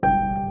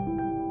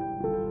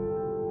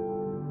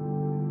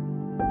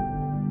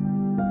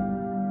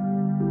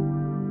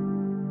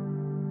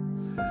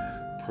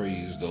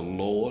the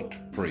Lord,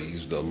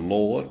 praise the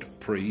Lord,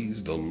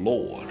 praise the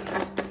Lord.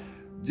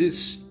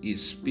 This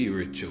is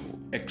spiritual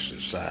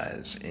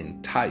exercise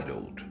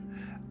entitled,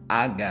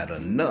 I Got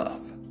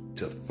Enough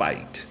to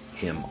Fight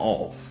Him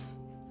Off.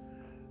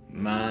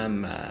 My.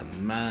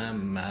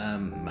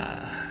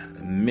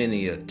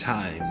 Many a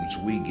times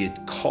we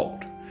get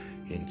caught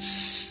in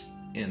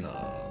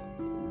a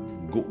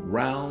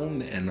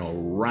round and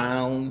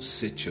around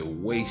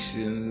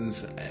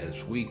situations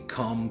as we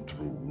come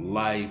through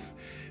life.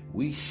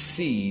 We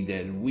see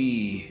that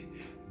we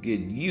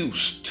get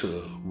used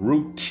to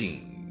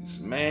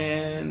routines.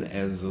 Man,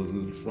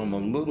 from a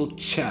little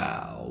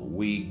child,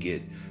 we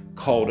get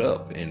caught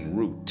up in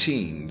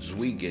routines.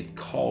 We get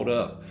caught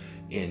up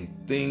in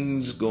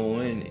things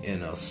going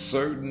in a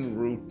certain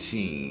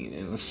routine,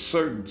 in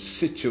certain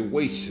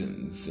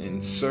situations,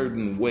 in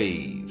certain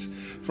ways.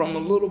 From a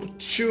little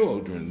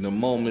children, the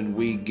moment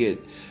we get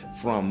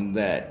from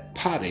that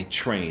potty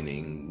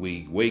training,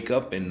 we wake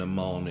up in the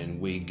morning,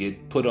 we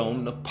get put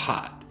on the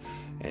pot,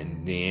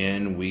 and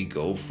then we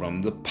go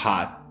from the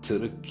pot to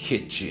the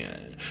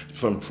kitchen.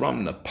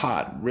 From the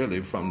pot, really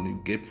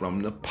get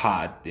from the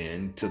pot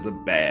then to the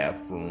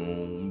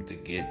bathroom to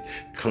get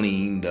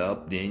cleaned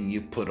up. Then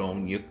you put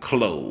on your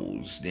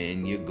clothes.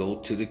 Then you go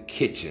to the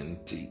kitchen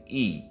to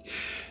eat.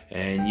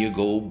 And you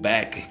go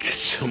back and get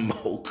some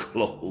more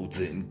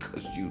clothes in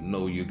because you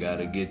know you got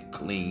to get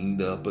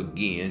cleaned up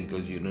again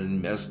because you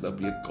done messed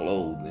up your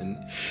clothing.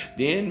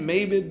 Then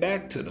maybe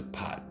back to the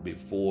pot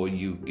before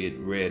you get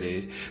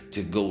ready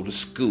to go to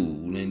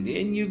school. And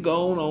then you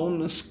go on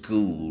to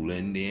school.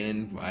 And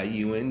then while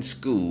you in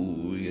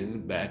school, you're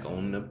back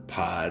on the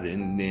pot.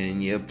 And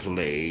then you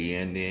play.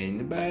 And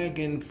then back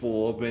and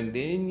forth. And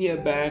then you're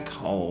back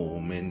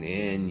home. And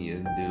then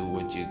you do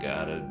what you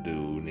got to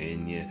do.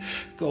 Then you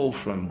go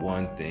from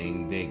one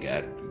thing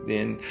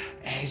then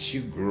as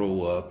you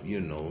grow up, you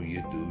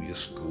do your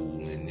school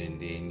and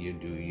then you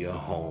do your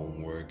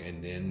homework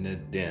and then the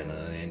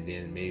dinner and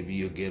then maybe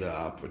you'll get an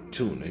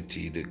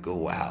opportunity to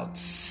go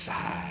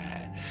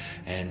outside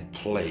and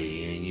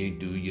play and you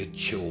do your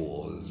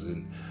chores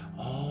and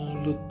all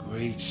the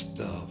great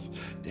stuff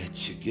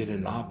that you get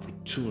an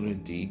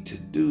opportunity to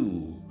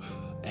do.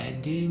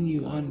 And then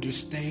you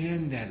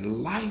understand that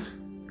life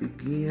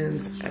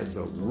begins as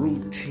a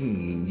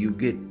routine. You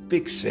get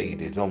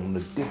fixated on the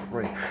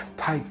different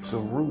types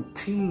of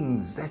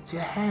routines that you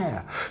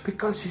have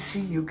because you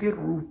see, you get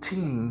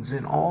routines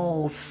in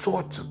all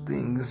sorts of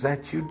things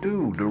that you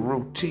do. The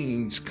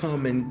routines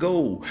come and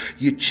go.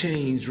 You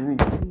change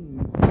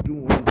routines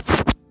during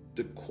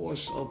the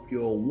course of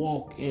your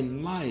walk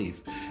in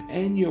life,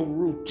 and your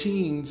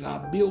routines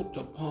are built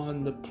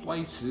upon the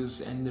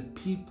places and the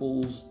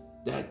peoples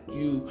that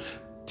you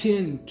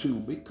tend to,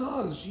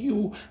 because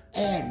you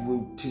add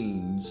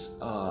routines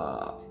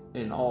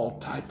in all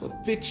type of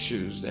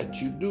fixtures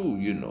that you do.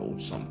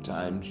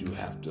 Sometimes you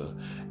have to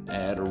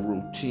add a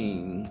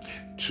routine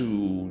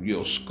to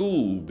your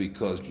school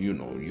because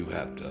you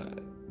have to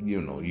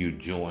you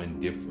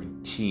join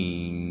different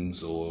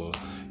teams, or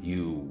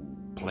you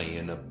play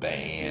in a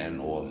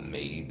band, or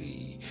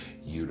maybe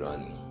you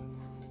done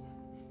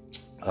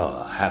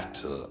have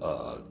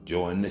to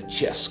join the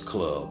chess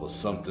club or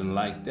something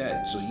like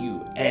that. So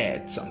you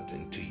add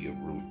something to your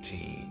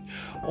routine.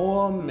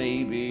 Or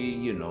maybe,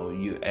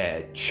 you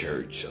add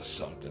church or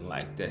something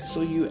like that.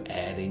 So you're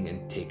adding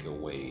and take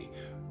away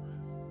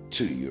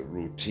to your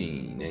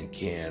routine and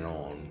carrying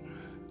on.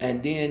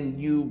 And then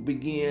you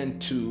begin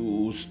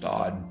to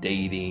start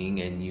dating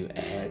and you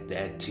add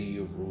that to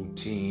your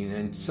routine.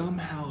 And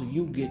somehow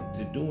you get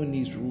to doing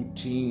these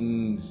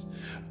routines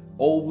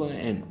over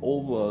and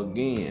over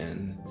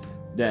again,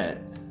 that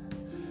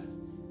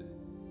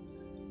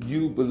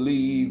you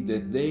believe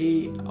that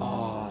they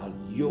are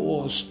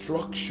your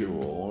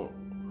structural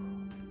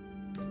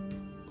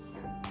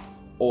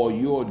or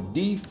your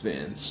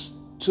defense,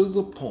 to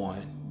the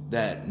point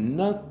that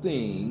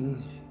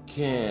nothing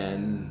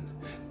can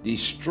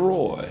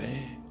destroy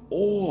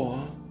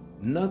or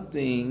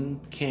nothing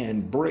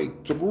can break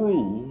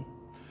through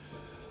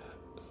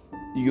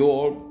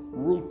your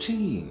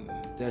routine.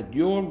 That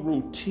your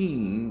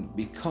routine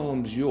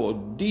becomes your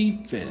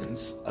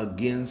defense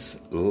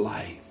against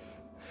life.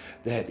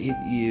 That it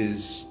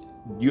is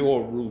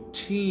your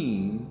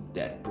routine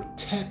that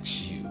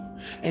protects you.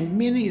 And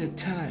many a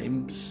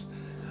times,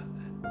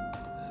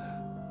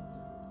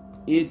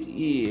 it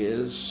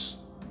is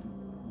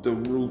the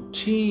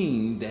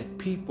routine that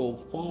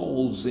people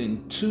falls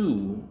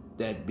into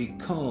that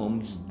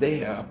becomes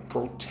their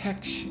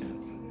protection.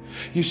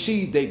 You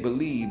see, they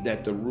believe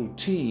that the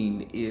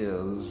routine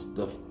is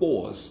the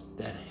force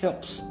that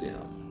helps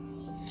them.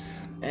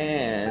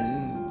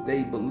 And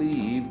they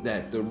believe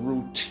that the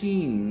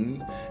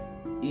routine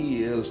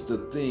is the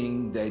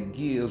thing that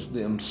gives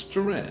them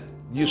strength.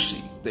 You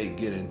see, they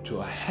get into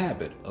a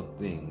habit of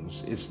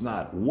things. It's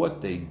not what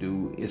they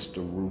do, it's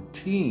the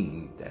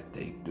routine that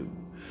they do.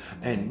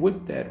 And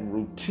with that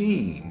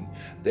routine,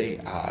 they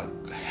are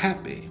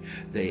happy.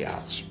 They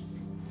are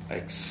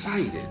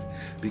excited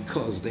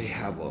because they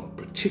have a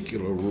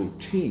particular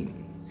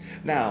routine.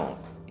 Now,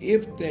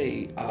 if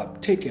they are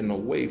taken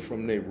away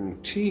from their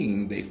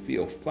routine, they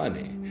feel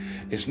funny.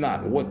 It's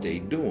not what they're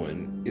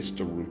doing, it's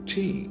the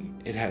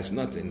routine. It has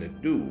nothing to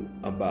do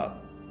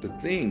about the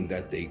thing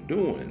that they're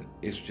doing.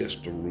 It's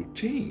just the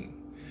routine.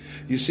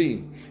 You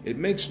see, it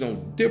makes no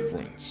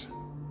difference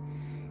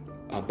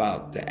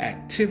about the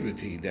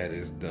activity that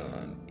is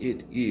done.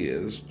 It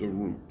is the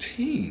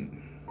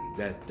routine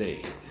that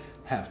they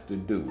have to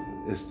do.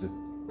 It's the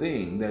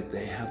thing that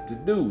they have to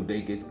do.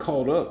 They get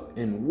caught up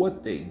in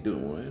what they're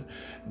doing,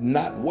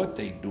 not what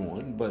they're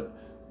doing, but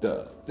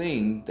the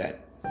thing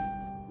that,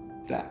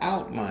 the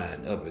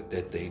outline of it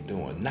that they're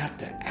doing, not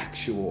the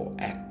actual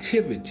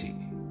activity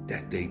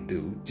that they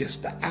do,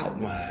 just the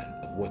outline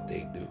of what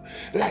they do.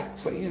 Like,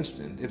 for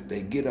instance, if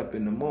they get up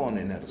in the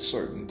morning at a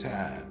certain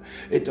time,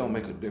 it don't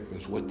make a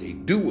difference what they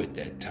do at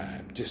that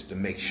time, just to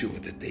make sure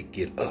that they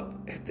get up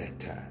at that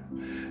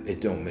time.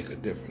 It don't make a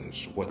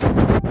difference what they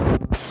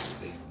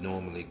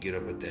normally get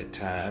up at that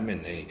time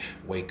and they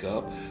wake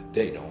up.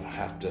 They don't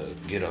have to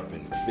get up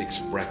and fix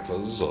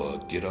breakfast or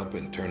get up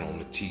and turn on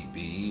the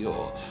TV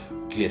or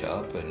get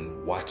up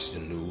and watch the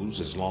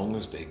news, as long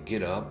as they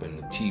get up and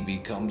the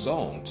TV comes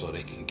on. So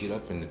they can get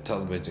up and the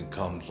television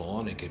comes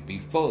on. It could be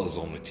fuzz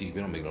on the TV. It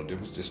don't make no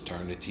difference. Just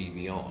turn the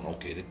TV on.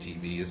 Okay, the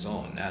TV is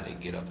on. Now they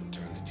get up and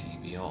turn the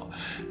TV on.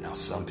 Now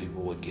some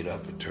people will get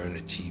up and turn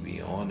the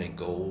TV on and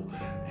go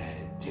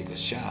and take a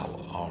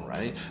shower. All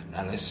right.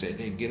 Now let's say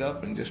they get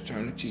up and just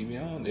turn the TV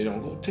on. They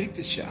don't go take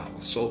the shower.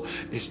 So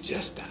it's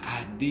just the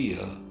idea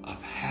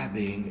of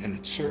having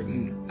a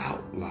certain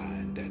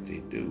outline that they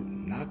do,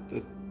 not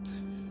the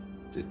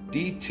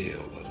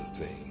detail of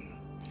the thing,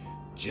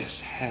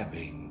 just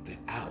having the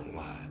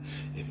outline.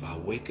 If I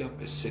wake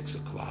up at 6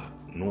 o'clock,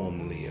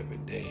 normally every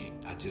day,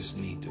 I just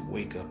need to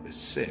wake up at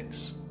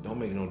 6. Don't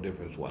make no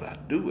difference what I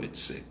do at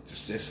 6.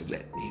 Just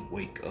let me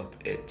wake up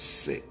at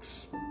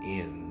 6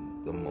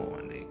 in the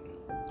morning.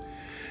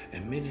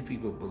 And many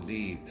people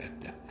believe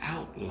that the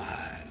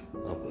outline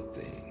of a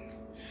thing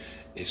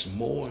is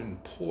more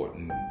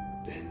important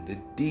than the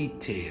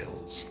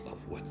details of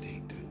what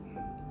they do.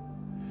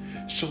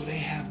 So they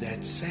have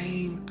that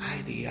same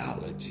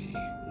ideology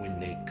when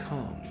they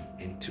come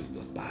into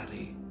the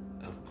body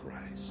of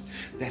Christ.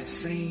 That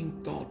same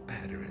thought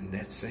pattern,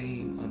 that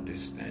same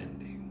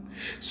understanding.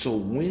 So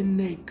when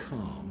they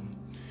come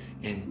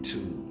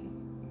into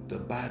the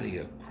body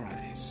of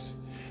Christ,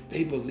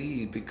 they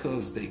believe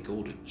because they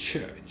go to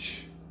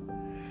church.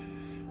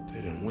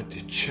 They done went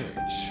to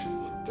church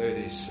for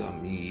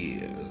 30-some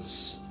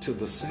years to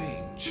the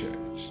same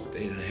church.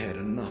 They done had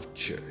enough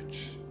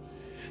church.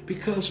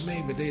 Because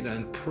maybe they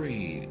done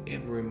prayed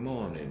every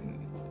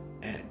morning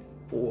at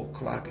 4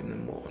 o'clock in the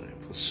morning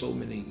for so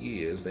many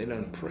years, they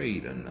done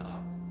prayed enough.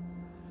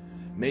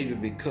 Maybe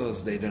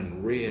because they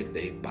done read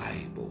their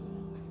Bible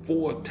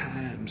 4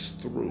 times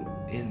through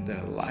in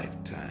their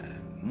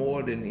lifetime,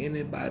 more than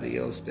anybody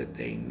else that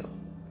they know.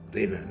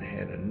 They done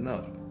had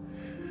enough.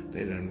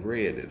 They done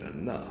read it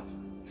enough.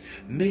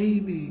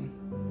 Maybe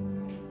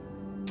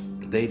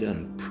they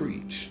done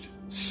preached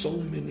so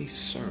many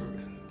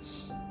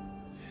sermons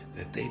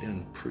that they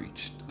done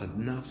preached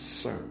enough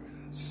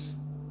sermons.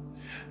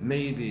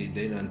 Maybe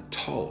they done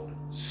taught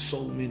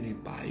so many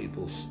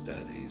Bible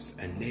studies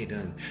and they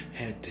done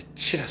had to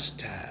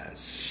chastise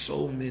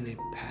so many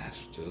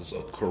pastors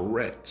or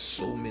correct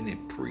so many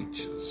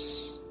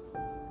preachers.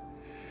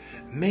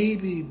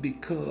 Maybe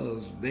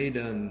because they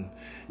done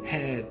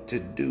had to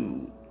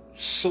do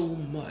so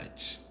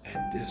much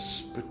at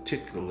this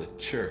particular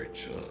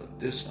church or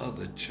this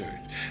other church.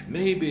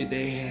 Maybe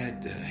they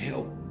had to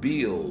help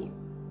build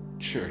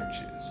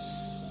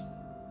churches.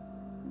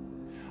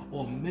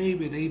 Or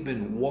maybe they've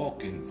been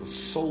walking for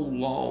so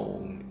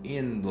long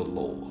in the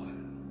Lord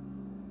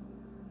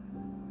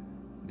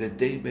that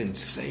they've been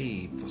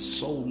saved for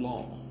so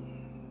long.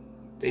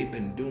 They've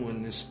been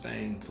doing this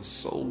thing for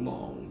so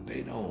long.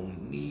 They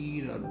don't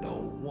need or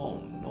don't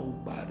want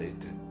nobody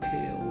to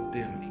tell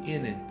them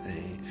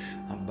anything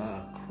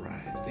about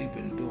Christ. They've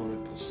been doing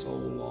it for so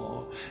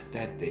long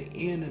that the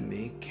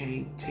enemy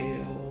can't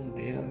tell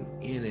them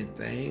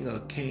anything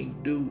or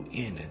can't do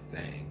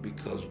anything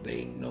because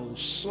they know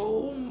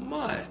so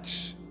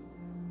much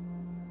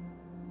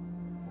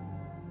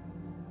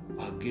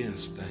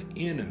against the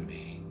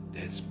enemy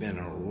that's been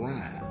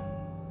around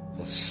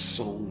for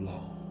so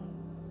long.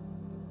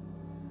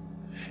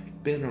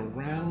 Been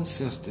around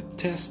since the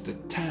test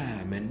of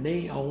time, and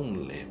they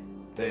only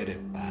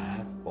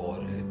 35,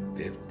 40,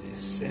 50,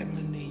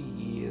 70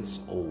 years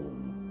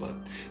old. But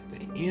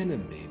the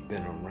enemy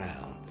been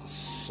around for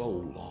so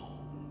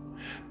long.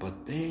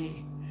 But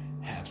they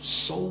have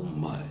so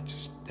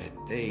much that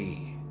they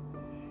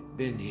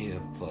been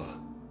here for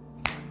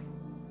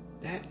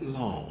that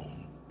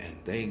long, and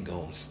they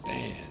gonna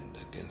stand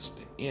against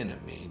the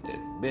enemy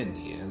that been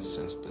here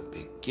since the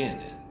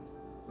beginning,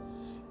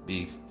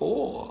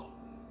 before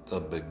the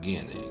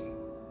beginning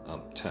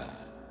of time.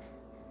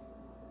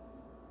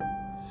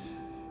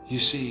 You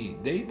see,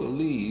 they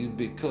believe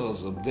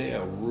because of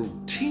their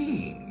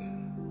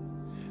routine,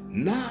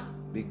 not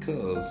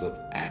because of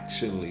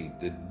actually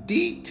the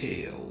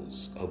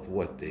details of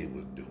what they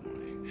were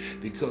doing.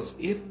 Because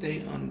if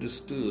they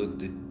understood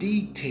the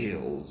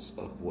details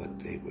of what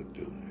they were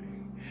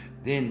doing,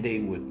 then they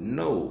would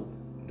know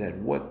that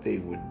what they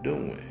were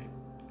doing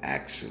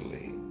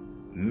actually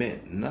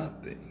meant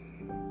nothing.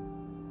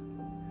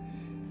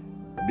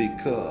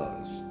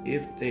 Because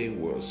if they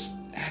were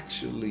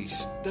actually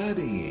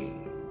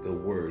studying the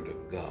Word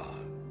of God,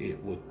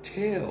 it would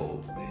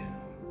tell them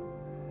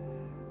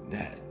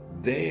that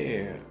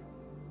their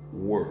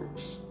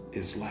works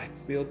is like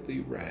filthy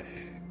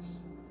rags.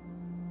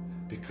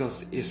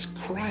 Because it's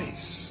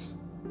Christ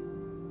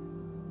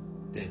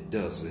that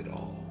does it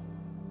all.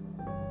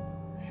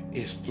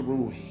 It's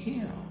through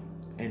Him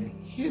and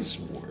His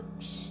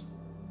works,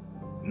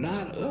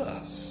 not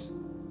us.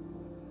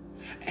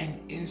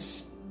 And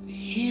it's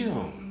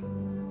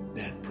Him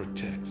that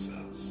protects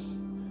us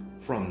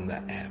from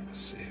the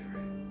adversary.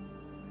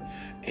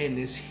 And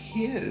it's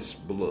His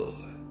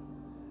blood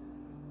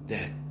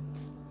that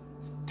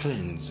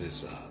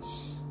cleanses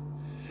us.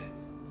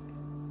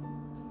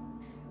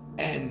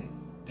 And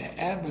the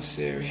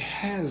adversary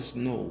has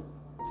no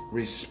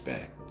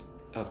respect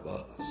of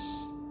us.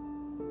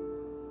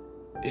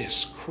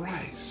 It's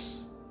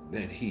Christ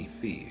that he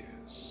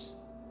fears.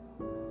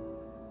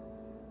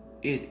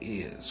 It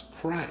is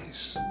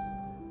Christ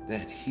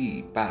that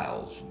he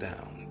bows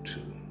down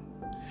to.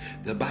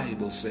 The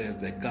Bible says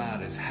that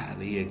God has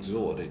highly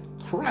exalted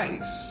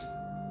Christ,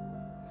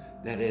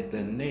 that at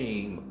the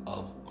name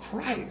of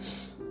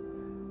Christ,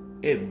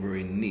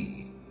 every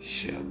knee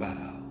shall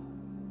bow.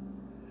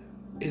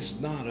 It's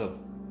not of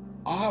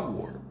our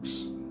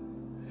works.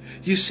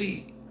 You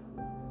see,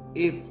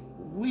 if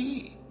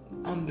we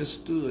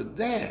understood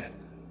that,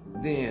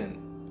 then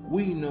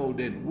we know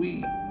that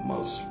we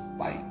must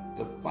fight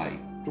the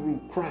fight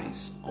through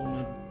Christ on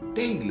a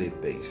daily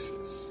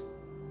basis.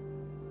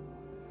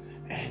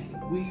 And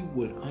we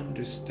would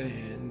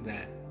understand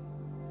that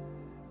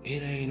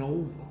it ain't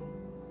over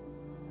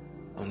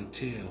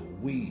until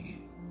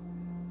we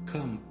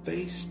come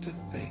face to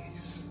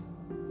face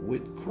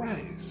with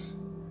Christ.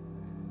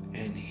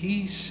 And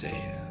he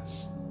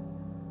says,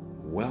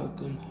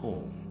 "Welcome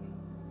home,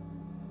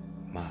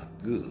 my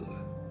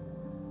good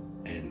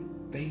and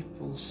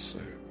faithful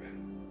servant."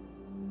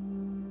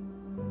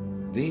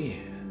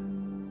 Then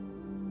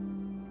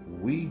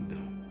we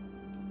know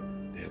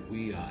that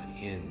we are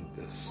in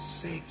the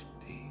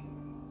safety,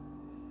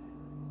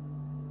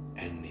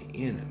 and the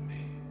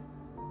enemy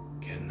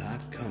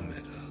cannot come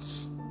at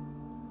us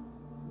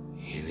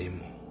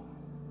anymore.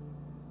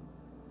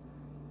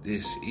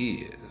 This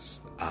is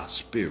our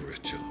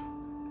spiritual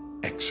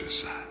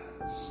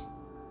exercise.